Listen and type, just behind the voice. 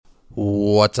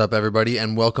What's up, everybody,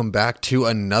 and welcome back to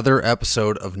another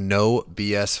episode of No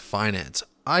BS Finance.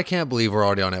 I can't believe we're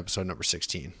already on episode number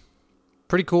 16.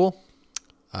 Pretty cool.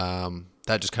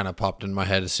 That just kind of popped in my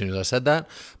head as soon as I said that.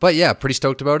 But yeah, pretty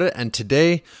stoked about it. And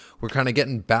today we're kind of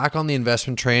getting back on the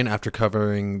investment train after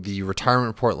covering the retirement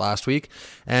report last week.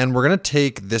 And we're going to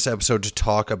take this episode to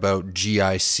talk about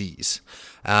GICs.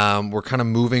 We're kind of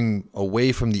moving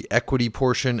away from the equity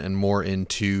portion and more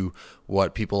into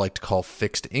what people like to call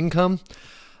fixed income.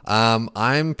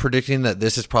 I'm predicting that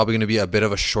this is probably going to be a bit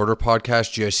of a shorter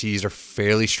podcast. GICs are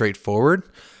fairly straightforward,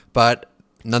 but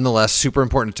nonetheless, super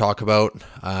important to talk about.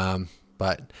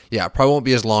 But yeah, probably won't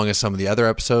be as long as some of the other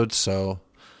episodes. So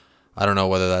I don't know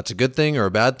whether that's a good thing or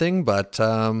a bad thing, but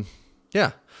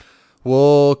yeah.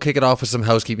 We'll kick it off with some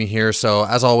housekeeping here. So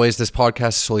as always, this podcast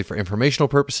is solely for informational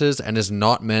purposes and is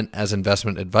not meant as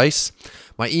investment advice.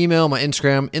 My email, my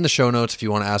Instagram in the show notes if you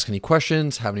want to ask any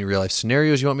questions, have any real life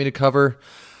scenarios you want me to cover.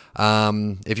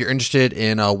 If you're interested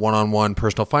in a one-on-one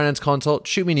personal finance consult,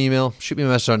 shoot me an email, shoot me a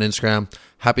message on Instagram.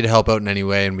 Happy to help out in any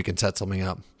way and we can set something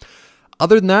up.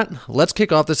 Other than that, let's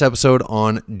kick off this episode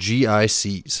on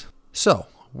GICs. So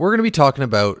we're going to be talking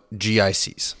about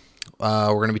GICs.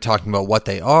 We're going to be talking about what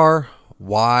they are,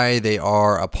 why they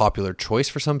are a popular choice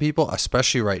for some people,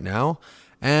 especially right now,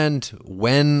 and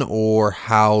when or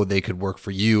how they could work for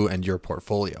you and your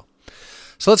portfolio.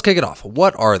 So let's kick it off.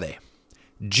 What are they?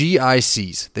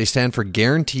 GICs, they stand for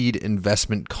Guaranteed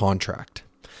Investment Contract.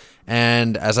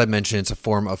 And as I mentioned, it's a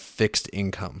form of fixed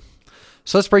income.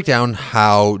 So let's break down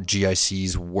how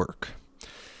GICs work.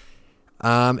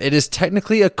 It is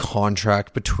technically a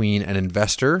contract between an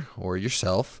investor or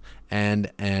yourself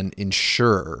and an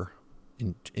insurer.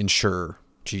 Insurer.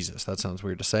 Jesus, that sounds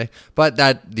weird to say. But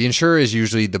that the insurer is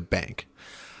usually the bank.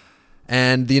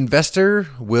 And the investor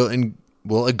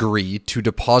will agree to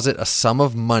deposit a sum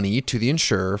of money to the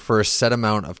insurer for a set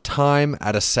amount of time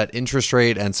at a set interest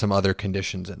rate and some other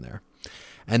conditions in there.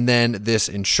 And then this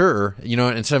insurer,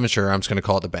 instead of insurer, I'm just going to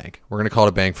call it the bank. We're going to call it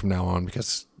a bank from now on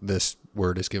because this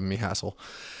word is giving me hassle.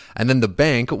 And then the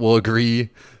bank will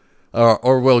agree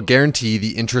or will guarantee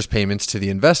the interest payments to the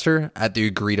investor at the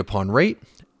agreed upon rate,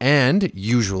 and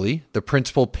usually the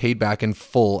principal paid back in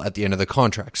full at the end of the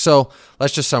contract. So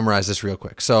let's just summarize this real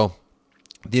quick. So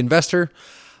the investor,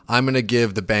 I'm going to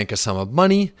give the bank a sum of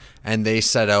money, and they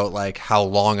set out like how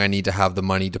long I need to have the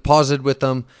money deposited with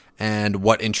them and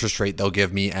what interest rate they'll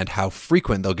give me and how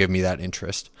frequent they'll give me that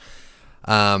interest.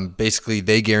 Basically,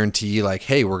 they guarantee like,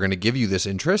 hey, we're going to give you this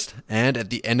interest, and at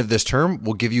the end of this term,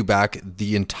 we'll give you back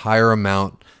the entire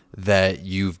amount that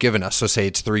you've given us. So say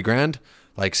it's $3,000.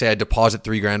 Like say I deposit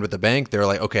 $3,000 with the bank. They're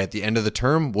like, okay, at the end of the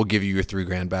term, we'll give you your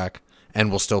 $3,000 back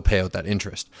and we'll still pay out that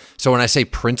interest. So when I say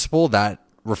principal, that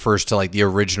refers to like the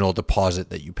original deposit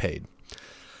that you paid.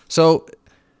 So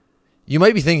you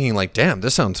might be thinking like, damn,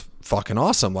 this sounds fucking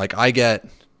awesome. Like I get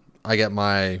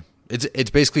my, it's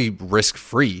basically risk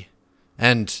free.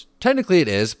 And technically it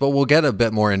is, but we'll get a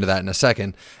bit more into that in a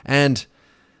second. And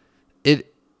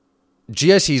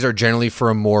GICs are generally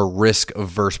for a more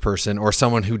risk-averse person or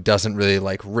someone who doesn't really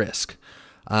like risk.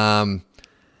 But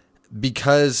you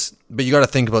got to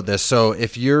think about this. So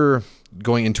if you're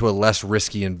going into a less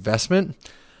risky investment,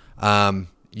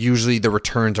 usually the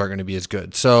returns aren't going to be as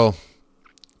good. So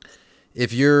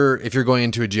if you're going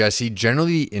into a GIC,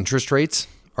 generally the interest rates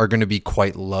are going to be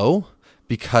quite low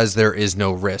because there is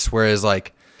no risk. Whereas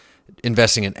like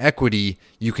investing in equity,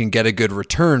 you can get a good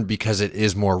return because it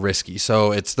is more risky.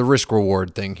 So it's the risk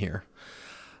reward thing here.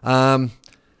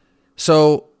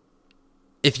 So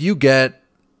if you get,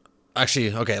 let's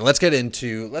get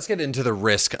into the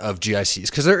risk of GICs,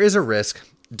 because there is a risk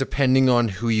depending on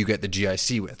who you get the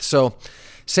GIC with. So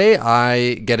say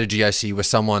I get a GIC with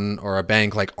someone or a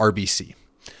bank like RBC.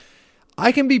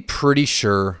 I can be pretty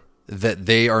sure that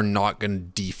they are not going to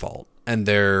default and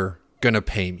they're going to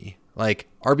pay me. Like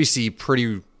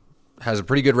RBC has a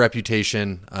pretty good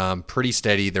reputation, pretty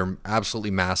steady. They're absolutely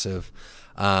massive.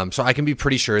 So I can be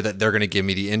pretty sure that they're going to give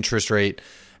me the interest rate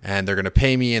and they're going to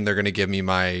pay me and they're going to give me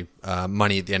my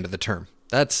money at the end of the term.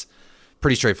 That's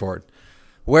pretty straightforward.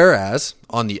 Whereas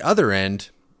on the other end,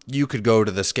 you could go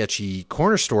to the sketchy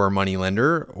corner store money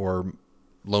lender or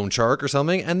loan shark or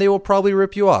something, and they will probably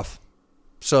rip you off.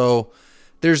 So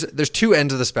there's two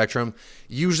ends of the spectrum.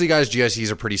 Usually, guys, GICs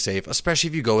are pretty safe, especially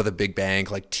if you go with a big bank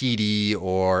like TD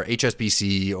or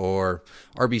HSBC or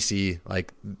RBC.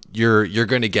 Like you're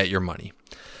going to get your money.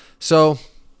 So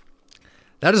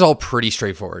that is all pretty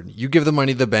straightforward. You give the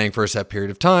money to the bank for a set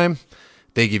period of time.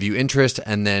 They give you interest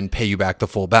and then pay you back the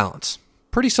full balance.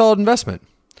 Pretty solid investment.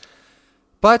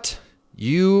 But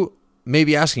you may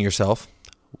be asking yourself,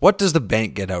 what does the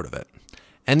bank get out of it?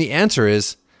 And the answer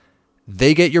is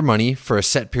they get your money for a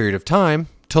set period of time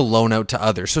to loan out to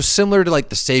others. So similar to like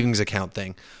the savings account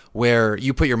thing, where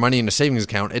you put your money in a savings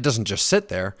account, it doesn't just sit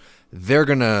there. They're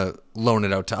going to loan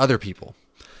it out to other people.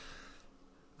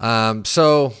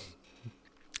 So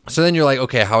then you're like,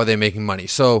 okay, how are they making money?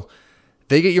 So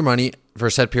they get your money for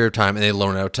a set period of time and they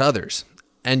loan it out to others.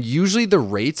 And usually the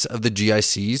rates of the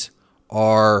GICs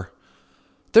are,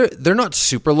 they're not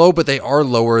super low, but they are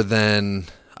lower than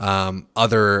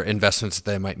other investments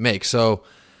that they might make. So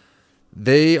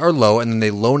they are low, and then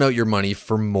they loan out your money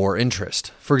for more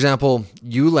interest. For example,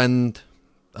 you lend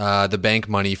the bank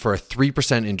money for a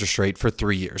 3% interest rate for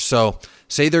 3 years. So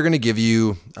say they're going to give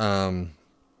you a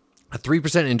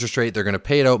 3% interest rate. They're going to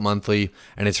pay it out monthly,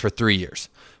 and it's for 3 years.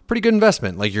 Pretty good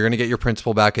investment. Like, you're going to get your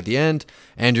principal back at the end,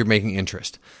 and you're making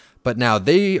interest. But now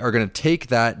they are going to take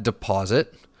that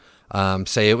deposit.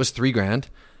 Say it was $3,000.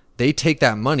 They take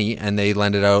that money and they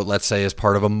lend it out, let's say, as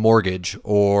part of a mortgage,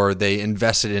 or they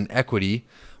invest it in equity,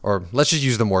 or let's just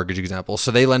use the mortgage example.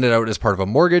 So they lend it out as part of a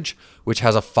mortgage, which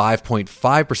has a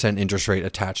 5.5% interest rate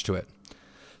attached to it.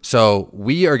 So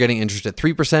we are getting interest at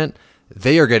 3%.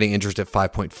 They are getting interest at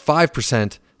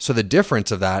 5.5%. So the difference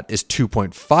of that is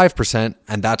 2.5%,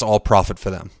 and that's all profit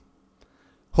for them.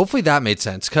 Hopefully that made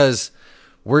sense, because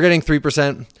we're getting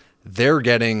 3%, they're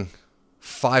getting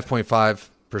 5.5%.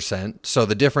 So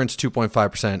the difference,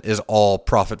 2.5%, is all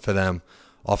profit for them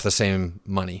off the same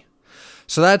money.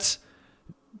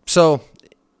 So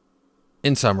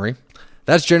in summary,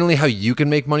 that's generally how you can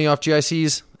make money off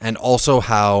GICs, and also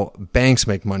how banks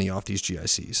make money off these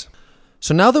GICs.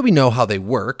 So now that we know how they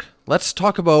work, let's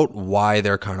talk about why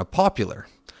they're kind of popular.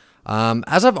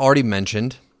 As I've already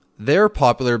mentioned, they're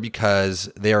popular because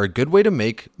they are a good way to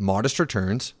make modest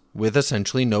returns with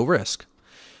essentially no risk.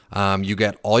 You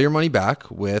get all your money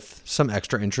back with some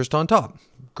extra interest on top.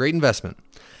 Great investment.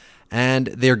 And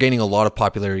they're gaining a lot of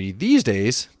popularity these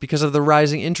days because of the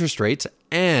rising interest rates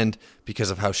and because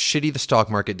of how shitty the stock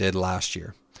market did last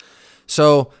year.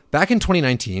 So back in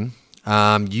 2019,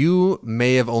 you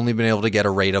may have only been able to get a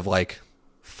rate of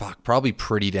probably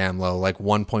pretty damn low, like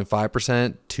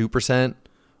 1.5%, 2%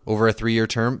 over a 3-year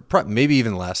term, maybe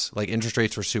even less. Like, interest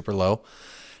rates were super low.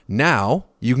 Now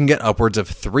you can get upwards of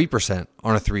 3%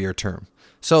 on a 3-year term.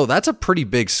 So that's a pretty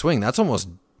big swing. That's almost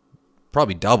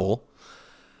probably double.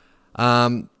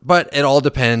 But it all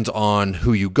depends on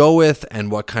who you go with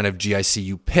and what kind of GIC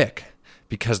you pick,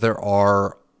 because there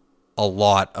are a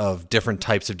lot of different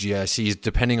types of GICs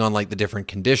depending on like the different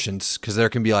conditions, because there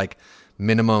can be like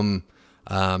minimum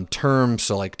terms,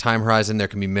 so like time horizon. There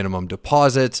can be minimum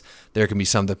deposits. There can be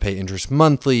some that pay interest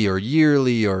monthly or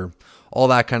yearly or all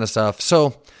that kind of stuff.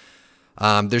 So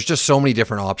there's just so many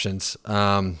different options.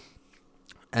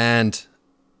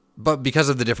 But because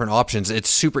of the different options, it's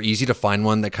super easy to find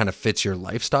one that kind of fits your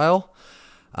lifestyle.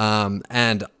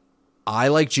 And I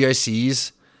like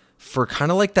GICs for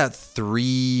kind of like that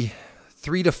 3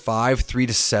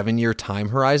 to 7 year time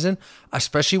horizon,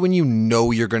 especially when you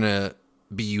know you're going to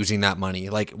be using that money,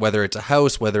 like whether it's a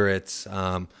house, whether it's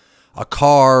a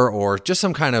car, or just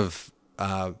some kind of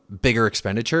bigger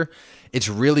expenditure. It's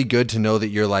really good to know that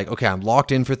you're like, okay, I'm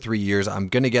locked in for 3 years. I'm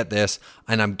going to get this,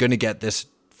 and I'm going to get this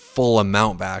full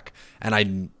amount back.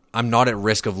 And I'm not at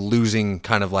risk of losing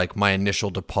kind of like my initial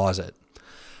deposit.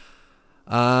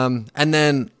 And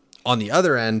then on the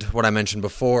other end, what I mentioned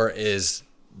before is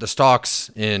the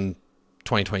stocks in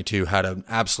 2022 had an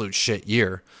absolute shit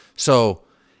year. So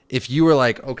if you were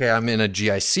like, okay, I'm in a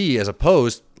GIC as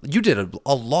opposed, you did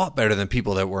a lot better than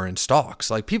people that were in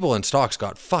stocks. Like, people in stocks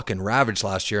got fucking ravaged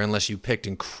last year unless you picked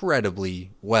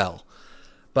incredibly well.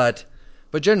 But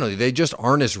generally, they just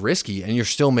aren't as risky, and you're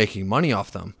still making money off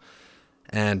them.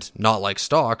 And not like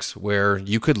stocks, where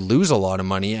you could lose a lot of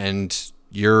money and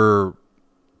your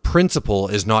principal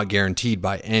is not guaranteed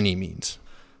by any means.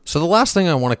 So the last thing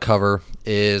I want to cover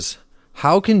is,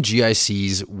 how can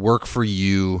GICs work for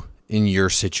you in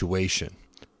your situation?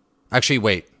 Actually,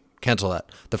 wait. Cancel that.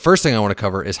 The first thing I want to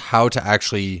cover is how to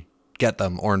actually get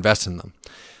them or invest in them.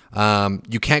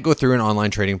 You can't go through an online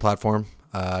trading platform.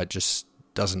 It just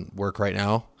doesn't work right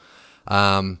now.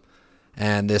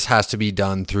 And this has to be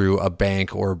done through a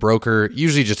bank or a broker,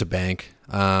 usually just a bank.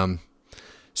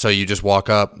 So you just walk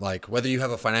up, like, whether you have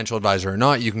a financial advisor or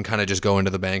not, you can kind of just go into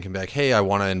the bank and be like, hey, I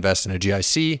want to invest in a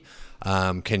GIC.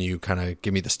 Can you kind of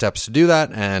give me the steps to do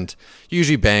that? And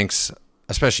usually banks,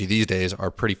 especially these days, are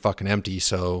pretty fucking empty,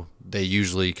 so they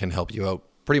usually can help you out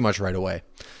pretty much right away.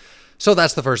 So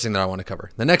that's the first thing that I want to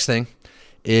cover. The next thing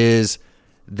is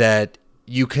that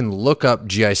you can look up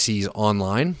GICs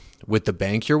online with the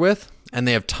bank you're with, and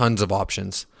they have tons of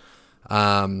options.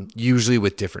 usually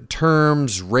with different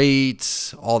terms,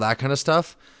 rates, all that kind of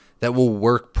stuff that will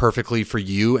work perfectly for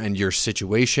you and your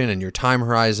situation and your time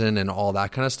horizon and all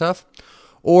that kind of stuff.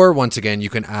 Or once again, you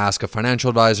can ask a financial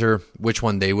advisor which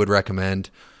one they would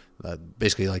recommend,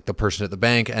 basically like the person at the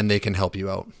bank, and they can help you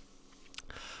out.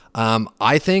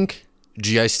 I think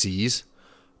GICs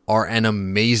are an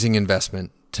amazing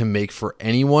investment to make for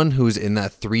anyone who's in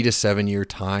that 3 to 7 year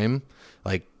time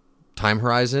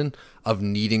horizon of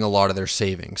needing a lot of their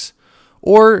savings,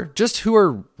 or just who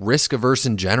are risk averse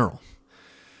in general.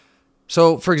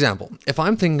 So for example, if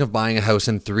I'm thinking of buying a house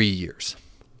in 3 years,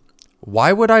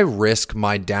 why would I risk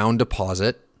my down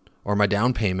deposit or my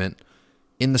down payment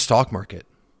in the stock market?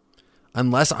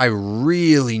 Unless I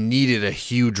really needed a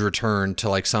huge return to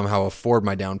like somehow afford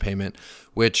my down payment,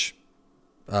 which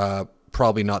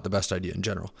probably not the best idea in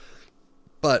general.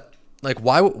 But like,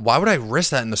 why would I risk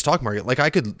that in the stock market? Like I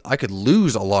could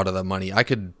lose a lot of the money. I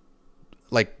could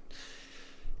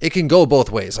it can go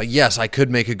both ways. Like, yes, I could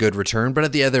make a good return, but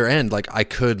at the other end, like I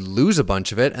could lose a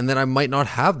bunch of it and then I might not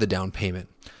have the down payment.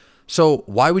 So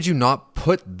why would you not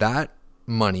put that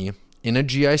money in a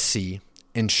GIC,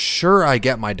 ensure I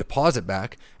get my deposit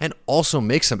back, and also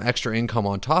make some extra income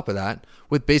on top of that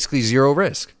with basically zero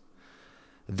risk?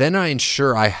 Then I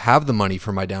ensure I have the money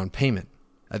for my down payment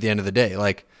at the end of the day.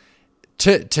 Like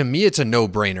to me, it's a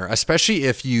no-brainer, especially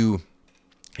if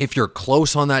you're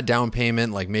close on that down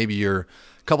payment, like maybe you're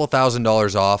a couple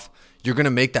 $1,000s off, you're going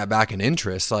to make that back in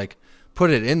interest. Like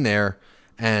put it in there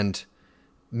and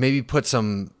maybe put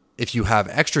some, if you have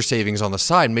extra savings on the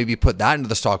side, maybe put that into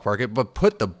the stock market, but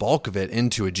put the bulk of it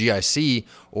into a GIC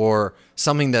or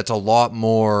something that's a lot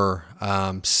more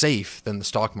safe than the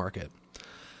stock market.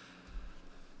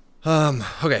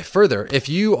 Okay, further, if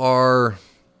you are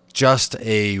just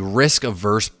a risk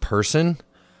averse person,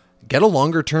 get a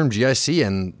longer term GIC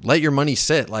and let your money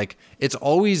sit. Like it's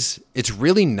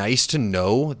really nice to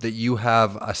know that you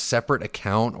have a separate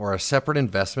account or a separate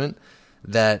investment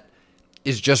that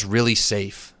is just really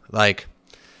safe. Like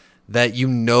that you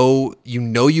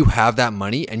have that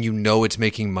money and it's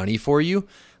making money for you.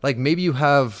 Like maybe you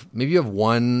have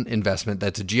one investment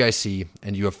that's a GIC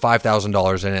and you have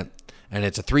 $5,000 in it and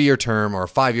it's a 3-year term or a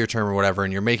 5-year term or whatever,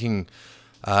 and you're making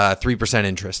 3%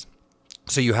 interest.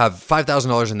 So you have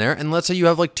 $5,000 in there, and let's say you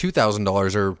have like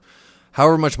 $2,000 or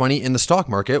however much money in the stock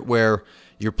market where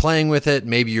you're playing with it.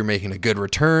 Maybe you're making a good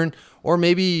return, or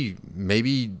maybe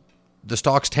the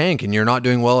stock's tank and you're not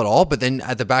doing well at all. But then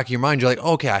at the back of your mind, you're like,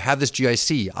 okay, I have this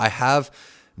GIC. I have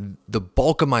the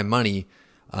bulk of my money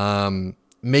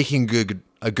making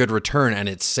a good return, and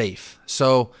it's safe.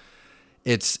 So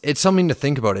it's something to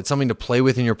think about. It's something to play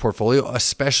with in your portfolio,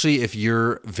 especially if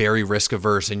you're very risk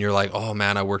averse and you're like, oh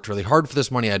man, I worked really hard for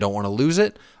this money. I don't want to lose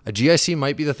it. A GIC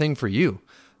might be the thing for you.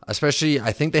 Especially,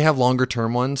 I think they have longer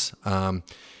term ones.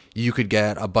 You could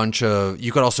get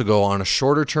you could also go on a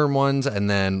shorter term ones and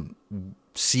then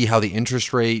see how the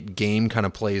interest rate game kind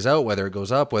of plays out, whether it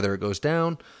goes up, whether it goes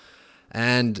down.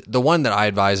 And the one that I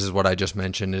advise is what I just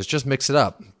mentioned, is just mix it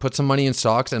up. Put some money in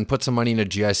stocks and put some money in a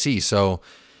GIC. So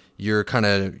you're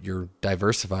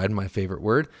diversified, my favorite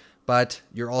word, but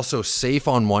you're also safe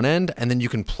on one end, and then you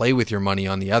can play with your money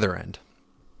on the other end.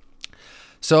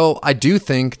 So I do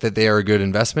think that they are a good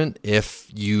investment if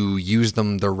you use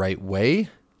them the right way,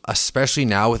 especially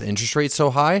now with interest rates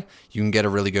so high, you can get a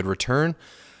really good return.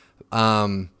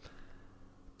 But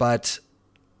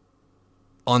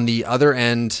on the other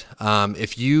end,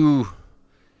 if you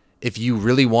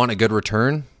really want a good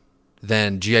return,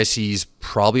 then GICs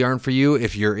probably aren't for you.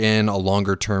 If you're in a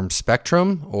longer term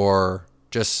spectrum or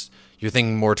just you're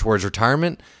thinking more towards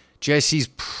retirement, GICs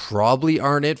probably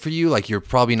aren't it for you. Like you're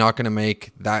probably not going to make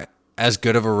that as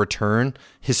good of a return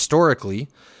historically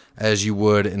as you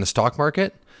would in the stock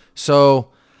market. So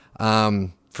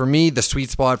for me, the sweet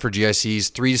spot for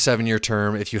GICs, 3 to 7 year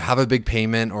term. If you have a big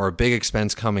payment or a big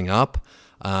expense coming up,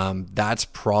 that's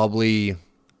probably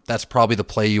the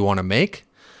play you want to make.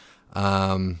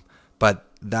 But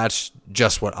that's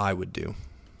just what I would do.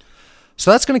 So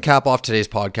that's going to cap off today's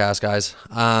podcast, guys.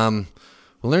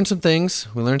 We learned some things.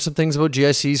 We learned some things about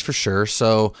GICs for sure.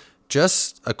 So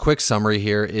just a quick summary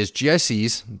here is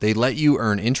GICs, they let you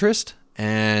earn interest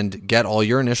and get all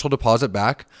your initial deposit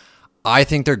back. I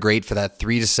think they're great for that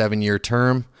 3 to 7 year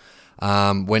term.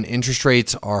 When interest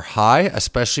rates are high,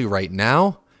 especially right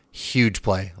now, huge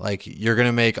play. Like you're going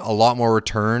to make a lot more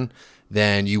return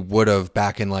than you would have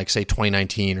back in like say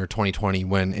 2019 or 2020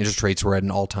 when interest rates were at an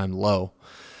all-time low.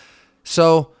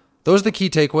 So those are the key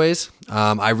takeaways.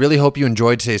 I really hope you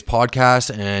enjoyed today's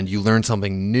podcast and you learned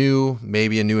something new,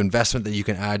 maybe a new investment that you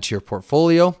can add to your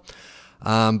portfolio.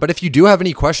 But if you do have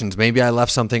any questions, maybe I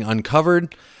left something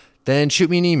uncovered, then shoot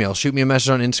me an email, shoot me a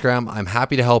message on Instagram. I'm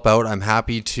happy to help out. I'm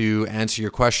happy to answer your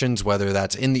questions, whether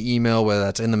that's in the email, whether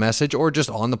that's in the message, or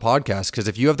just on the podcast. Because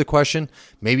if you have the question,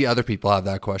 maybe other people have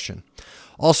that question.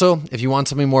 Also, if you want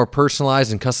something more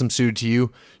personalized and custom suited to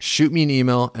you, shoot me an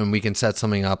email and we can set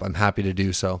something up. I'm happy to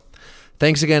do so.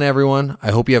 Thanks again, everyone.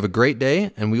 I hope you have a great day,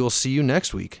 and we will see you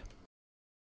next week.